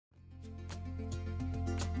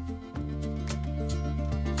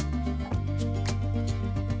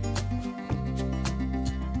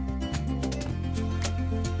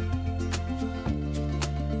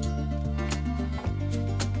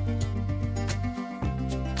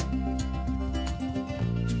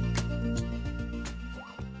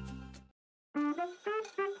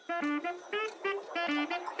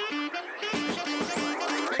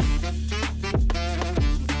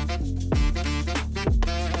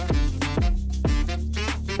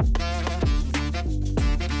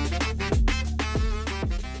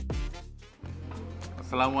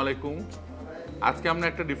আসসালামু আলাইকুম। আজকে আমরা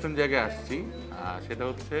একটা ডিফারেন্ট জায়গায় আসছি, সেটা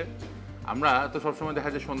হচ্ছে আমরা তো সবসময় দেখা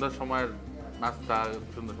যায় সন্ধ্যার সময় নাস্তা,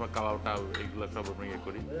 সন্ধ্যার সময় কাবাবটা এইগুলো সব আমরা ইয়ে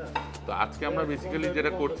করি। তো আজকে আমরা বেসিক্যালি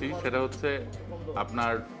যেটা করছি সেটা হচ্ছে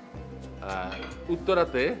আপনার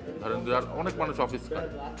উত্তরাতে ধরেন অনেক মানুষ অফিস করে,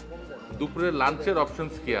 দুপুরে লাঞ্চের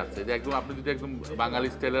অপশনস কি আছে, যে একদম আপনি যদি একদম বাঙালি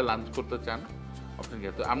স্টাইলে লাঞ্চ করতে চান অপশন কি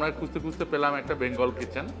আছে। আমরা খুঁজতে খুঁজতে পেলাম একটা বেঙ্গল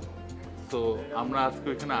কিচেন। তো আমরা আজকে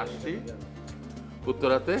এখানে আসছি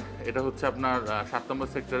উত্তরাতে। এটা হচ্ছে আপনার 7 নম্বর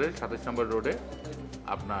সেক্টরে 27 নম্বর রোডে,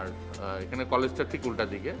 আপনার এখানে কলেজটা ঠিক উল্টা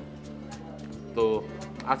দিকে। তো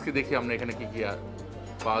আজকে দেখি আমরা এখানে কি কি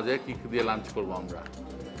পাওয়া যায়, কি দিয়ে লাঞ্চ করবো আমরা।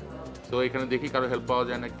 তো এখানে দেখি কারো হেল্প পাওয়া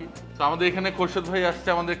যায় নাকি। তো আমাদের এখানে খোরশেদ ভাই আসছে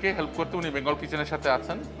আমাদেরকে হেল্প করতে, উনি বেঙ্গল কিচেনের সাথে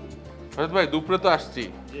আছেন। খোরশেদ ভাই, দুপুরে তো আসছি,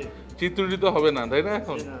 চিত্রুটি তো হবে না তাই না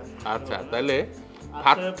এখন? আচ্ছা, তাহলে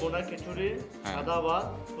ভাত, ভুনা খিচুড়ি, সাদা ভাত,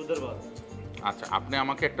 খুদের ভাত। আচ্ছা, আপনি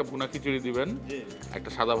আমাকে একটা ভুনা খিচুড়ি দিবেন, একটা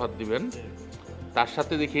সাদা ভাত দিবেন, তার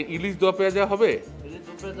সাথে দেখি ইলিশ দোপিয়াজা হবে।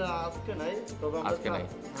 আজকে নাই।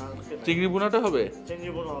 চিংড়ি ভুনাটা হবে?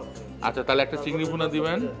 আচ্ছা, তাহলে একটা চিংড়ি ভুনা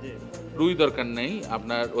দিবেন, রুই দরকার নেই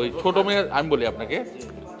আপনার। ওই ছোট মেয়ে আমি বলি আপনাকে,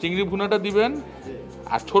 চিংড়ি ভুনাটা দিবেন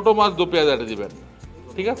আর ছোট মাছ দোপিয়াজাটা দিবেন,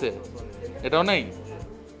 ঠিক আছে? এটাও নেই?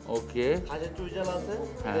 ওকে, চুই জাল আছে,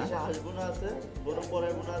 হাঁস ভুনা আছে, বড়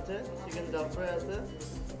কড়াই ভুনা আছে, চিকেন জাল ফ্রাই আছে,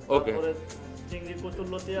 ওকে, চিংড়ি কচুর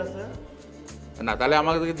লতি আছে। না তাহলে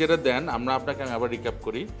আমাদেরকে যেটা দেন, আমরা আপনাকে আমি আবার রিক্যাপ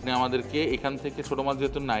করি। আমাদেরকে এখান থেকে ছোট মাছ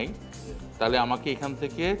যেহেতু নাই, তাহলে আমাকে এখান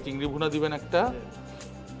থেকে চিংড়ি ভুনা দিবেন একটা,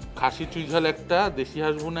 খাসি চুই ঝাল একটা, দেশি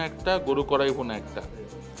হাঁস ভুনা একটা, গরু কড়াই ভুনা একটা,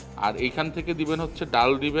 আর এইখান থেকে দিবেন হচ্ছে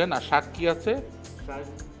ডাল দিবেন। আর শাক কি আছে?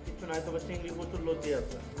 কিছু নাই, তবে চিংড়ি কচুর লতি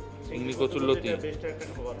আছে। চিংড়ি কচুর লতি,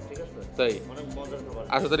 ঠিক আছে? তাই? অনেক মজার খাবার।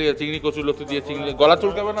 আচ্ছা, তাহলে চিংড়ি কচুর লতি দিয়ে চিংড়ি গলা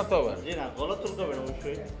চুলকাবে না তো আবার? জি না, গলা চুলকাবে না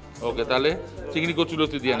অবশ্যই। ওকে, তাহলে চিংড়ি কচুর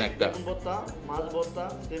লতি দিয়ে একটা। ভর্তা, মাছ ভর্তা,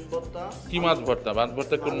 ডিম ভর্তা। কি মাছ ভর্তা? মাছ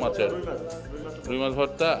ভর্তা কোন মাছের? রুই মাছ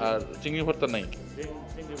ভর্তা। আর চিংড়ি ভর্তা নাই?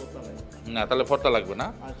 চিংড়ি ভর্তা নাই। না, তাহলে ভর্তা লাগবে না।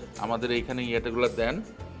 আমাদের এইখানে ইয়েটাগুলো দেন,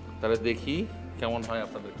 তাহলে দেখি কেমন হয়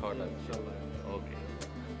আপনাদের খাওয়াটা। ওকে,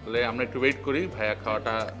 তাহলে আমরা একটু ওয়েট করি, ভাইয়া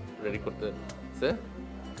খাওয়াটা রেডি করতেছে।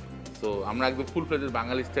 তো আমরা একদম ফুল ফ্লেজের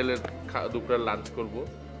বাঙালি স্টাইলের দুপুরের লাঞ্চ করব।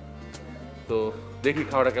 তো দেখি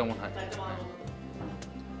খাওয়াটা কেমন হয়।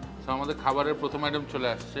 তো আমাদের খাবারের প্রথম আইটেম চলে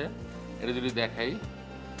আসছে, এটা যদি দেখাই,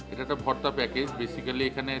 এটা একটা ভর্তা প্যাকেজ। বেসিক্যালি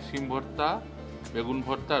এখানে শিম ভর্তা, বেগুন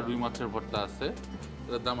ভর্তা, রুই মাছের ভর্তা আছে।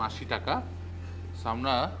 এটার দাম 80 টাকা। তো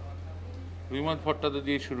আমরা রুই মাছ ভর্তাটা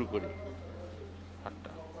দিয়ে শুরু করি।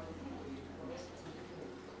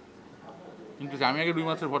 কিন্তু আমি আগে রুই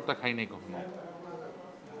মাছের ভর্তা খাই নাই কখনো।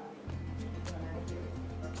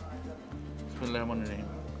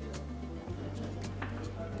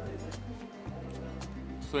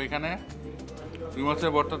 তো এখানে রুই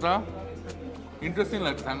মাছের ভর্তাটা ইন্টারেস্টিং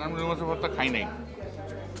লাগছে, আমি রুই মাছের ভর্তা খাই নাই।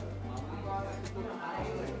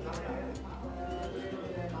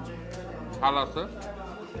 ঝাল আছে,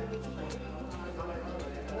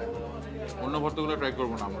 অন্য ভর্তাগুলো ট্রাই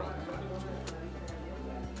করবো না আমরা।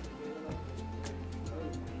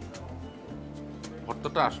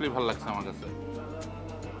 ভর্তাটা আসলেই ভালো লাগছে আমার কাছে,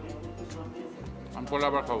 আমি পরে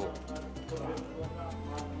আবার খাবো।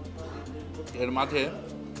 এর মাঝে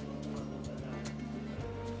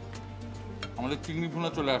আমাদের চিংড়ি ভুনা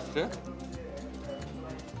চলে আসছে,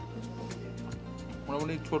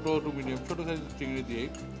 মোটামুটি ছোটো টু মিডিয়াম ছোটো সাইজের চিংড়ি দিয়ে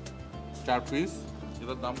 4 পিস।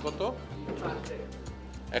 এটার দাম কত?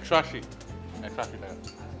 180 টাকা।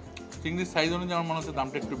 চিংড়ির সাইজ অনুযায়ী আমার মনে হচ্ছে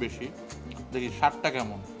দামটা একটু বেশি। দেখি স্বাদটা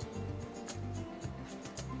কেমন।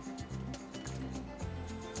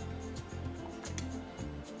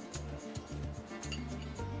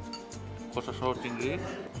 খোসা সহ চিংড়ি,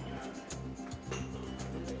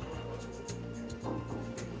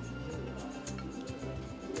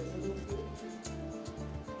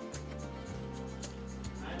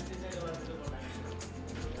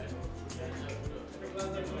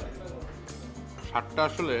 স্বাদটা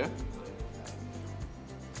আসলে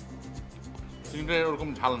চিংড়িটা এরকম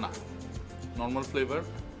ঝাল না, নর্মাল ফ্লেভার।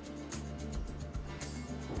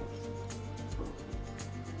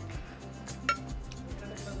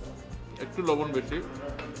 একটু লবণ বেশি,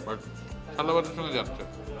 বাট সাদা ভাতের সঙ্গে যাচ্ছে।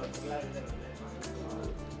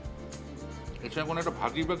 এর সঙ্গে কোনো একটা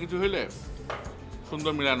ভাজি বা কিছু হইলে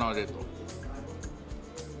সুন্দর মিলা নেওয়া যেত।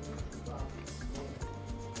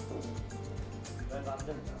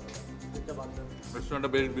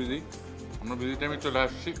 রেস্টুরেন্টটা বেশ বিজি, আমরা বিজি টাইমে চলে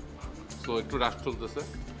আসছি, তো একটু রাশ চলতেছে।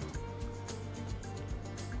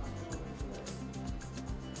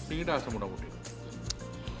 চিংড়িটা আছে মোটামুটি,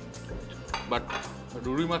 বাট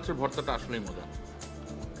রুই মাছের ভর্তাটা আসলেই মজা।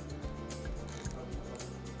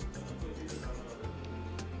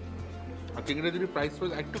 চিংড়ি যদি প্রাইস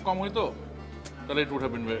একটু কম হইতো তাহলে it would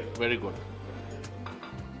have been very good.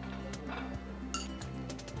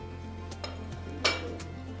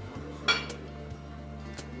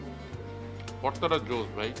 ভর্তাটা জোস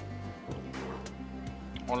ভাই,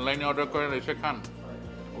 অনলাইনে অর্ডার করেন এসে খান,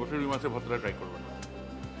 অবশ্যই রুই মাছের ভর্তাটা ট্রাই করবেন।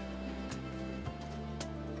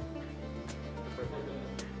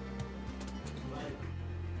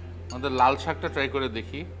 আমাদের লাল শাকটা ট্রাই করে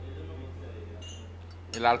দেখি।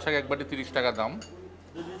 এই লাল শাক এক বাটি 30 টাকা দাম,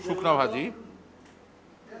 শুকনা ভাজি।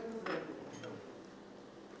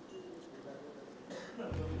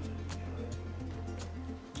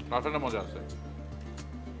 লালটা মজা আছে,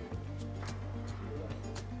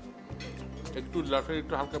 একটু লালটা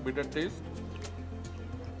একটু হালকা বিটার টেস্ট,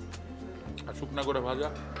 আর শুকনা করে ভাজা।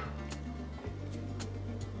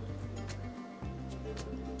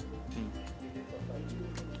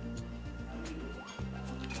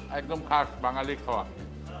 একদম খাস বাঙালি খাওয়া।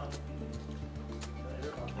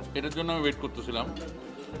 এটার জন্য আমি ওয়েট করতেছিলাম।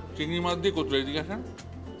 চিংড়ি মাছ দিয়ে কচুর, এদিকে আসেন,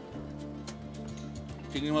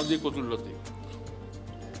 চিংড়ি মাছ দিয়ে কচুর লতি।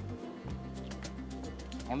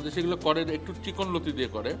 আমাদের দেশে এগুলো করে একটু চিকন লতি দিয়ে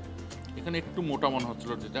করে, এখানে একটু মোটা মনে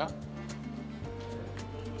হচ্ছিল যেটা।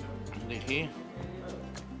 দেখি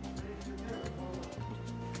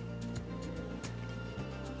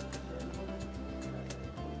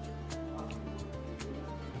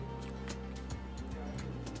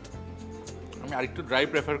আমি আরেকটু ড্রাই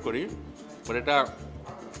প্রেফার করি, বাট এটা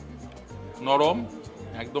নরম,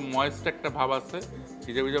 একদম ময়েস্ট একটা ভাব আছে,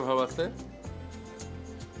 ভিজা ভিজা ভাব আছে।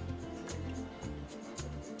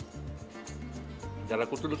 যারা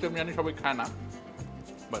কচুরলতি আমি জানি সবাই খায় না,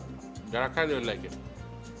 বাট যারা খায় they will like it.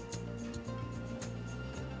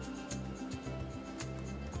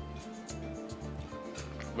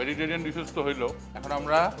 Vegetarian dishes তো হইলো, এখন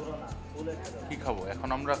আমরা কি খাবো? এখন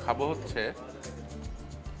আমরা খাবো হচ্ছে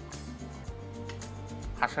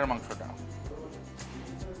হাঁসের মাংসটা।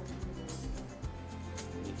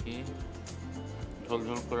 দেখি ঝোল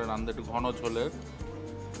ঝোল করে রান্না, একটু ঘন ঝোলের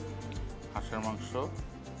হাঁসের মাংস।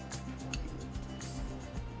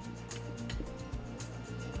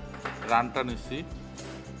 রানটা নিচ্ছি,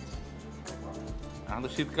 এখন তো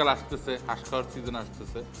শীতকাল আসতেছে, হাঁস খাওয়ার সিজন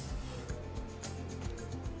আসতেছে।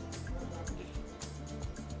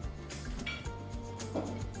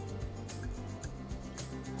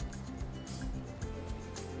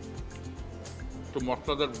 একটু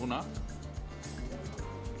মশলাদার ভুনা।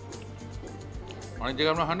 অনেক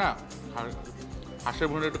জায়গায় আমরা হয় না হাঁসের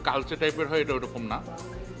ভুনা একটু কালচে টাইপের হয়, এটা ওরকম না,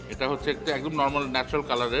 এটা হচ্ছে একটা একদম নর্মাল ন্যাচারাল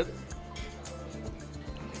কালারের।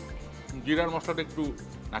 জিরার মশলাটা একটু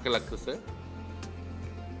নাকে লাগতেছে।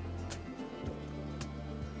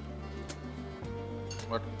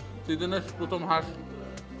 বাট সিজনের প্রথম হাঁস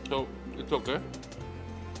তো ইটস ওকে।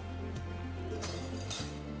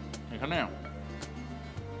 এখানে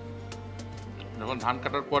যখন ধান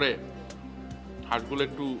কাটার পরে হাঁসগুলো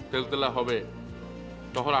একটু তেলতেলা হবে,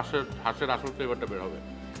 তখন হাঁসের আসল ফ্লেভারটা বের হবে।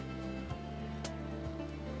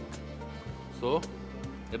 সো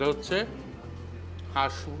এটা হচ্ছে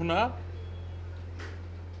হাঁস ভুনা,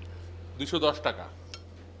 210 টাকা।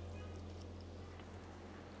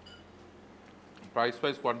 প্রাইস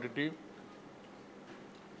কোয়ান্টিটি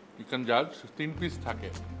ইউ ক্যান জাজ। 3 পিস থাকে,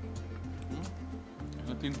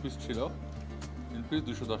 3 পিস ছিল, 3 পিস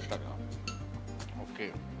 210 টাকা। ওকে,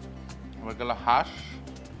 আমার গেল হাঁস,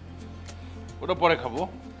 ওটা পরে খাবো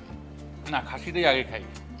না, খাসিটাই আগে খাই,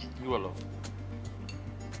 কি বলো?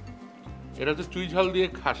 এটা হচ্ছে চুই ঝাল দিয়ে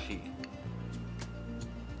খাসি।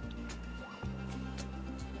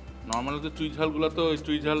 নর্মালি তো চুই ঝালগুলো তো ওই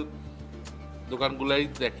চুই ঝাল দোকানগুলাই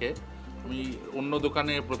দেখে, আমি অন্য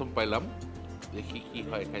দোকানে প্রথম পাইলাম, দেখি কি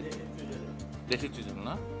হয় খাইতে। দেশি চুই ঝাল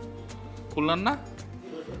না, খুলনার না?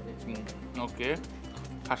 ওকে,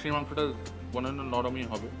 খাসির মাংসটা মনে হয় নরমই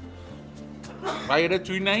হবে। ভাই এটা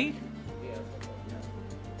চুই নাই,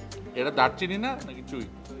 এটা দারচিনি না নাকি চুই?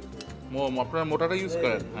 আপনারা মোটাটা ইউজ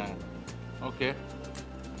করেন? হ্যাঁ, ওকে।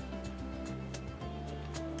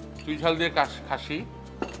 চুই ঝাল দিয়ে খাসি।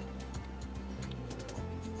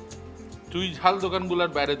 চুই ঝাল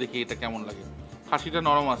দোকানগুলোর বাইরে দেখি এটা কেমন লাগে। খাসিটা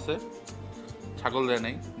নরম আছে, ছাগল দেয়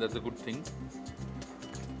নাই, দ্যাটস এ গুড থিং।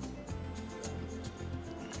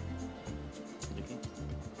 দেখি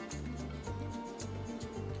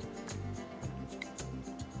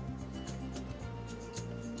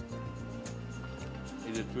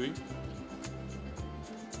এই যে চুই,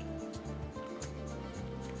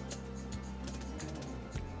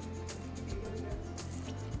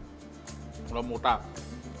 ওরা মোটা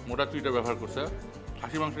মোটা চুইটা ব্যবহার করছে।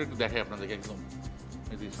 খাসি মাংসটা একটু দেখে আপনাদেরকে, একদম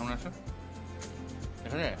এই সামনে আসে,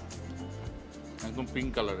 দেখা যায় একদম পিঙ্ক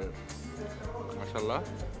কালারের, মাশাআল্লাহ।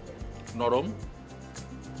 নরম।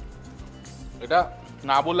 এটা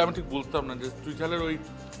না বললে আমি ঠিক বুঝতাম না যে চুই ঝালের ওই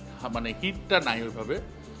মানে হিটটা নাই ওইভাবে,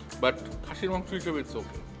 বাট খাসির মাংস হিসেবে ইটস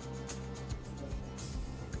ওকে।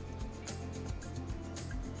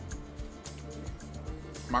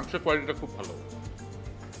 মাংসের কোয়ালিটিটা খুব ভালো,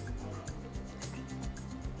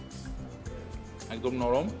 একদম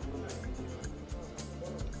নরম।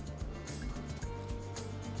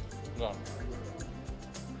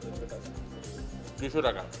 200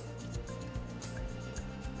 টাকা।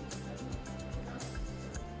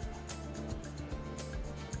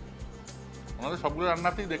 আমাদের সবগুলো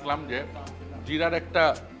রান্নাতেই দেখলাম যে জিরার একটা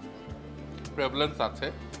প্রেভলেন্স আছে।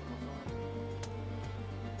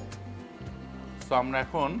 তো আমরা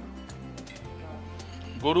এখন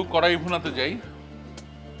গরু কড়াই ভুনাতে যাই।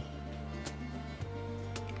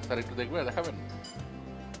 স্যার একটু দেখবে, দেখাবেন?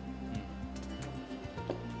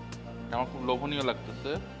 আমার খুব লোভনীয়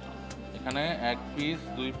লাগতেছে। এখানে 1 পিস,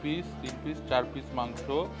 2 পিস, 3 পিস, 4 পিস মাংস।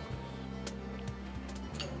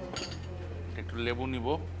 একটু লেবু নিব।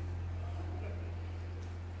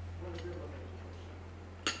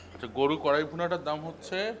 আচ্ছা, গরু কড়াই ভুনাটার দাম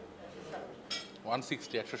হচ্ছে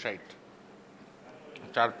 160, 160।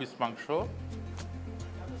 4 পিস মাংস।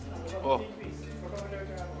 ও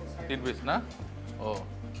 3 পিস না? ও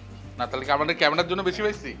না, তাহলে কি আমাদের ক্যামেরার জন্য বেশি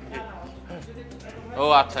পাইছি? ও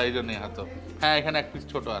আচ্ছা, এই জন্যই হয়তো। হ্যাঁ, এখানে 1 পিস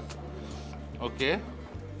ছোট আছে। ওকে,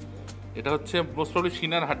 এটা হচ্ছে মোস্ট প্রবলি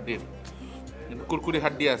সিনার হাড্ডির, কিন্তু কুরকুরি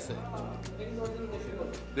হাড্ডি আছে।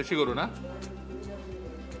 দেশি গরু না?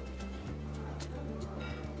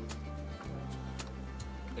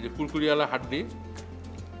 এই যে কুরকুরিওয়ালা হাড্ডি।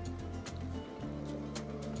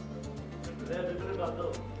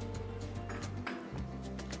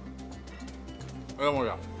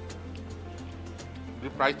 মজা। যে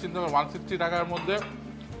প্রাইস চিন্তা 160 টাকার মধ্যে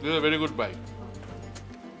ভেরি গুড বাই।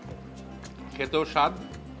 খেতেও স্বাদ,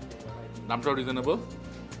 দামটাও রিজনেবল।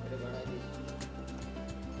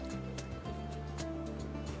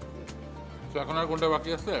 তো এখন আর কোনটা বাকি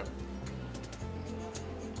আছে?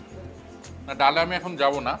 না, ডালে আমি এখন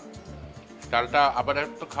যাব না। ডালটা আবার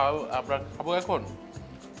একটু আমরা খাবো এখন,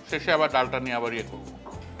 শেষে আবার ডালটা নিয়ে আবার ইয়ে করবো।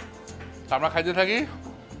 তো আমরা খাইতে থাকি,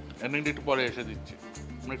 এন্ডিংটা একটু পরে এসে দিচ্ছি।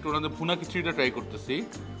 আমরা একটু ওনাদের ভুনা খিচুড়িটা ট্রাই করতেছি।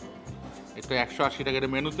 এটা 180 টাকা, এটা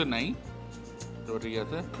মেনুতে নাই তো ঠিক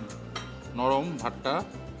আছে। নরম ভাতটা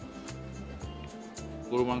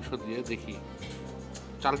গরু মাংস দিয়ে, দেখি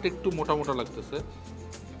চালটা একটু মোটা মোটা লাগতেছে।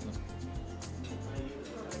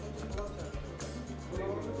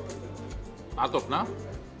 আতপ না?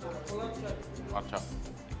 আচ্ছা,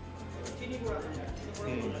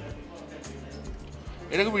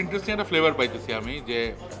 এটা খুব ইন্টারেস্টিং একটা ফ্লেভার পাইতেছি আমি, যে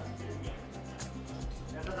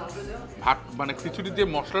ভাত মানে খিচুড়ি যে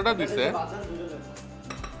মশলাটা দিছে,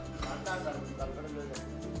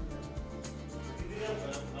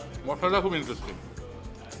 মশলাটা খুব ইন্টারেস্টিং।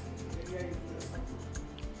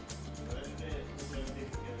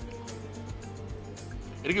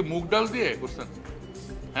 এটা কি মুগ ডাল দিয়ে করছেন?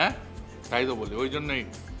 হ্যাঁ, তাই তো বলি, ওই জন্যই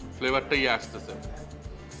ফ্লেভারটা ইয়ে আসতেছে।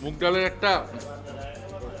 মুগ ডালের একটা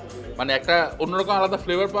মানে একটা অন্যরকম আলাদা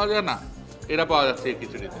ফ্লেভার পাওয়া যায় না, এটা পাওয়া যাচ্ছে এই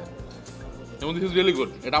খিচুড়িতে, এবং দিস ইজ রিয়েলি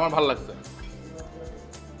গুড। এটা আমার ভালো লাগছে।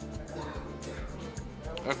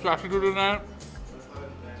 180 টাকা।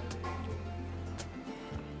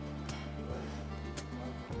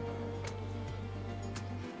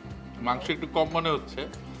 মাংস একটু কম মনে হচ্ছে,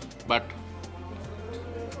 বাট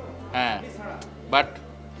হ্যাঁ, বাট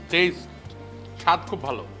টেস্ট, স্বাদ খুব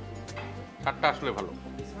ভালো। স্বাদটা আসলে ভালো।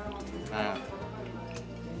 হ্যাঁ,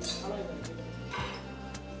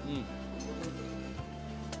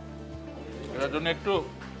 এটার জন্য একটু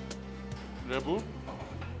লেবু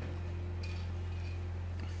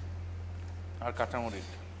আর কাঁচামরিচ।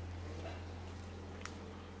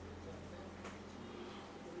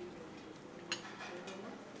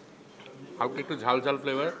 হালকা একটু ঝাল ঝাল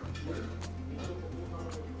ফ্লেভার।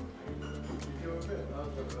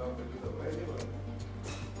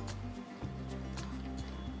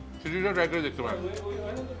 খিচুড়িটা ট্রাই করে দেখতে পারেন।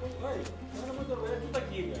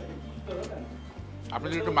 আপনি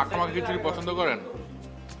যদি একটু মাখা মাখা খিচুড়ি পছন্দ করেন,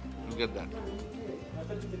 get that.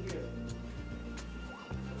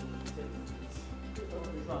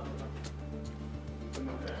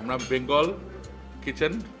 আমরা বেঙ্গল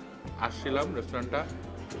কিচেন আসছিলাম, রেস্টুরেন্টটা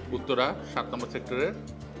উত্তরা 7 নম্বর সেক্টরের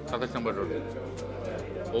 27 নম্বর রোডে।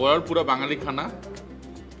 ওভারঅল পুরো বাঙালি খানা।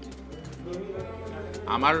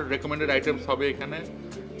 আমার রেকমেন্ডেড আইটেমস হবে এখানে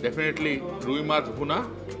ডেফিনেটলি রুই মাছ ভুনা,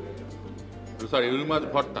 রুই মাছ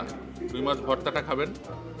ভর্তা। রুই মাছ ভর্তাটা খাবেন।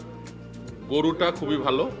 গরুটা খুবই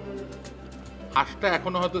ভালো। হাঁসটা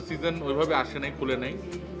এখনো হয়তো সিজন ওইভাবে আসে নাই, খুলে নেই।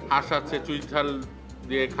 হাঁস আছে, চুই ঝাল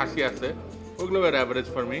দিয়ে খাসি আছে, ওগুলো ওয়ার অ্যাভারেজ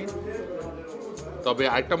ফর মি। তবে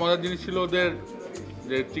আরেকটা মজার জিনিস ছিল ওদের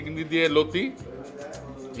যে চিংড়ি দিয়ে লতি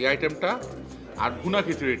এই আইটেমটা, আর ভুনা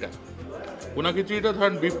খিচুড়িটা। ভুনা খিচুড়িটা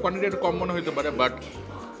ধরেন বিফ কোয়ান্টিটি একটু কম মনে হতে পারে, বাট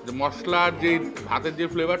যে মশলার যে ভাতের যে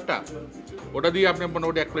ফ্লেভারটা ওটা দিয়ে আপনি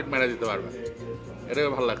মোটামুটি এক প্লেট মেরা দিতে পারবেন, এটাই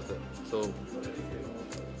ভালো লাগছে। তো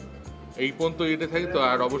এই পর্যন্ত এটা থাকি তো।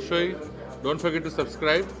 আর অবশ্যই don't forget to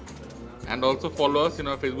subscribe and also follow us in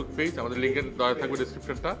our Facebook page. আমাদের লিঙ্কের দেওয়া থাকবে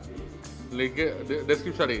ডিসক্রিপশনটা,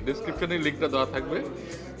 ডিসক্রিপশনে লিঙ্কটা দেওয়া থাকবে,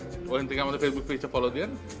 ওখান থেকে আমাদের ফেসবুক পেজটা ফলো দিন।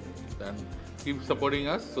 Then keep supporting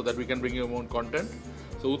us so that we can bring you more content.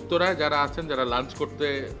 So উত্তরায় যারা আছেন, যারা লাঞ্চ করতে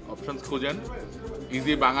অপশনস খুঁজেন,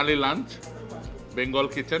 ইজি বাঙালি লাঞ্চ বেঙ্গল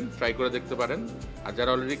কিচেন ট্রাই করে দেখতে পারেন। আর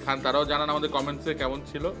যারা অলরেডি খান তারাও জানান আমাদের কমেন্টসে কেমন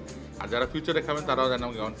ছিল, আর যারা ফিউচারে খাবেন তারাও জানান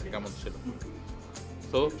আমাদের কমেন্টসে কেমন ছিল।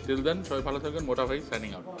 সো টিল দেন সবাই ভালো থাকবেন। মোটা ভাই সাইনিং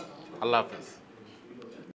আউট। আল্লাহ হাফিজ।